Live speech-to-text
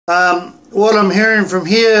What I'm hearing from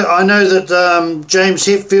here, I know that James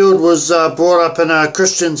Hetfield was brought up in a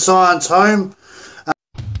Christian Science home.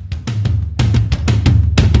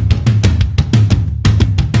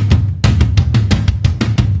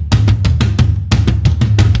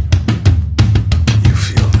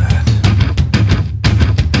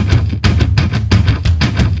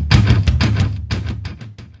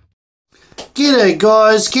 G'day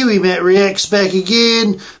guys, KIWIMATT Reacts back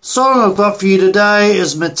again. Song I've got for you today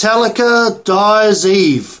is Metallica, Dyers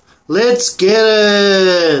Eve. Let's get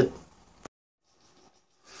it!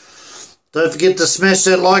 Don't forget to smash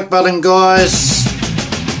that like button, guys.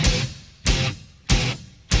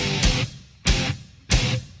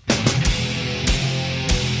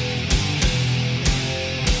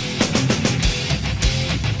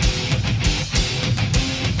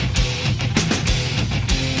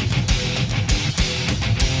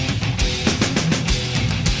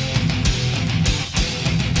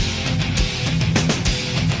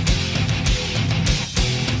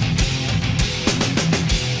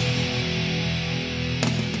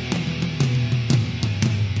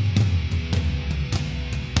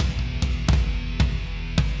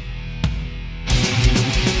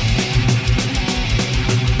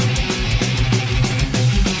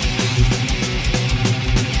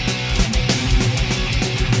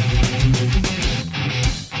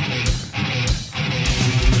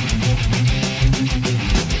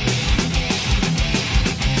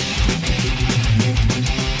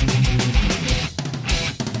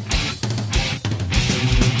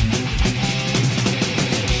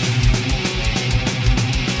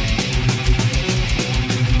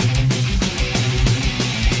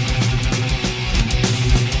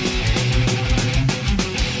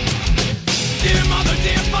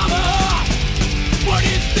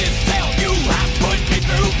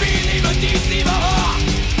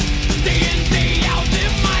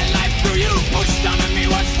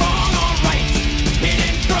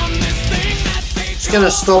 Going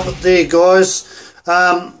to stop it there, guys.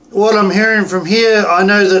 What I'm hearing from here, I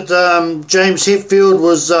know that James Hetfield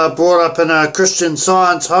was brought up in a Christian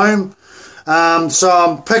Science home, so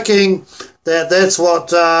I'm picking that's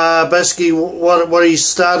what basically what he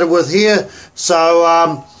started with here.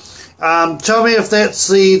 So tell me if that's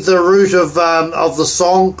the root of the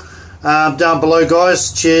song down below,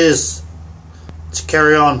 guys. Cheers. Let's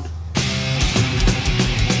carry on.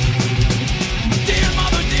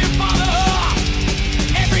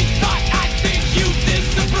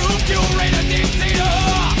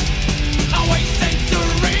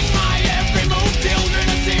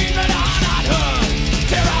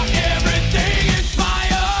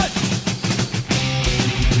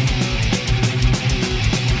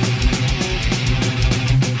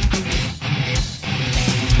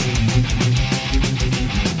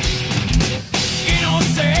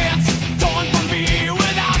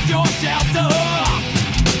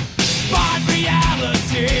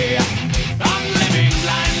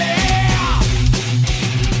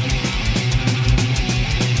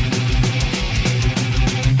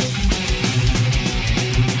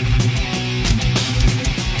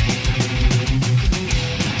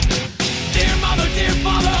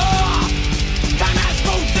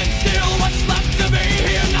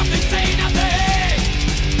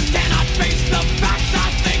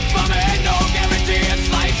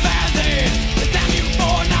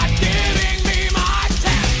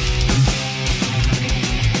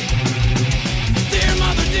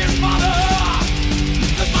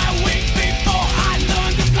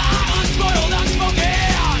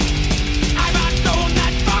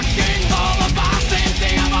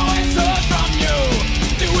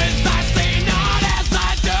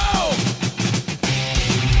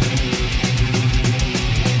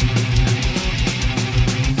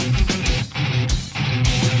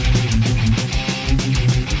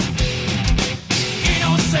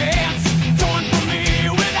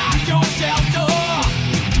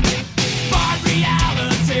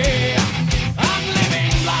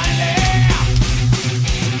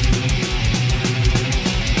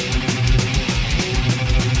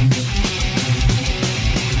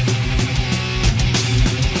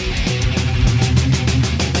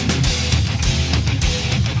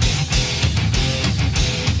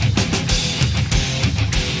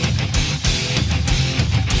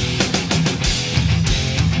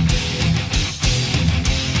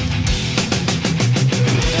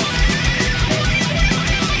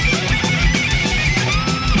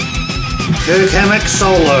 Hammock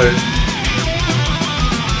solo.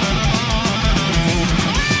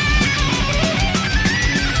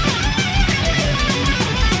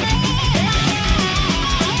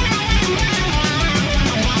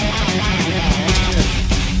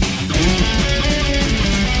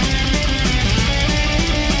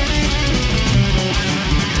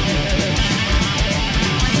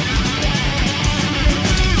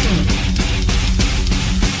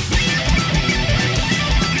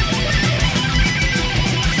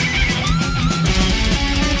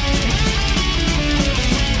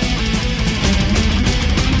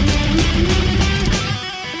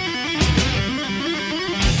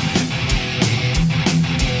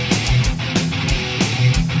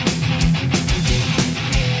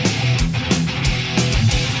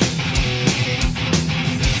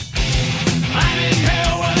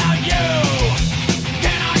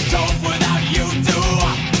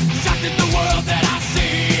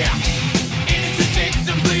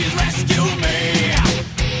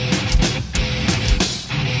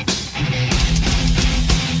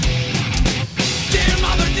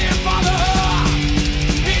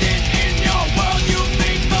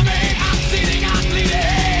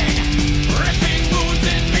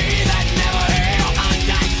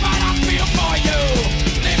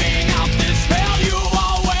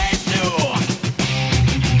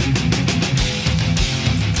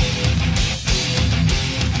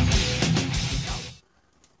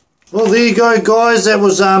 Well, there you go, guys. That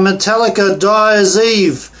was Metallica, Dyers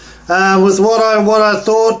Eve. With what I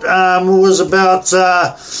thought was about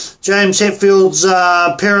James Hetfield's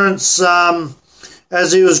parents,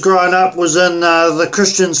 as he was growing up, was in the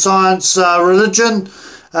Christian Science religion.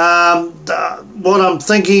 What I'm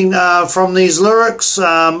thinking from these lyrics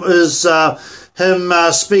is him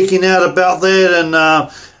speaking out about that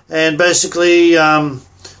and basically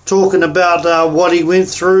talking about what he went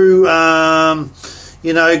through.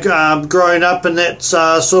 You know, growing up in that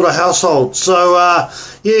sort of household. So,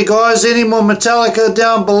 yeah, guys, any more Metallica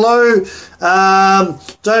down below.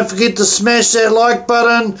 Don't forget to smash that like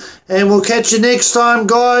button, and we'll catch you next time,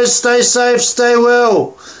 guys. Stay safe, stay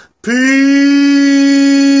well. Peace.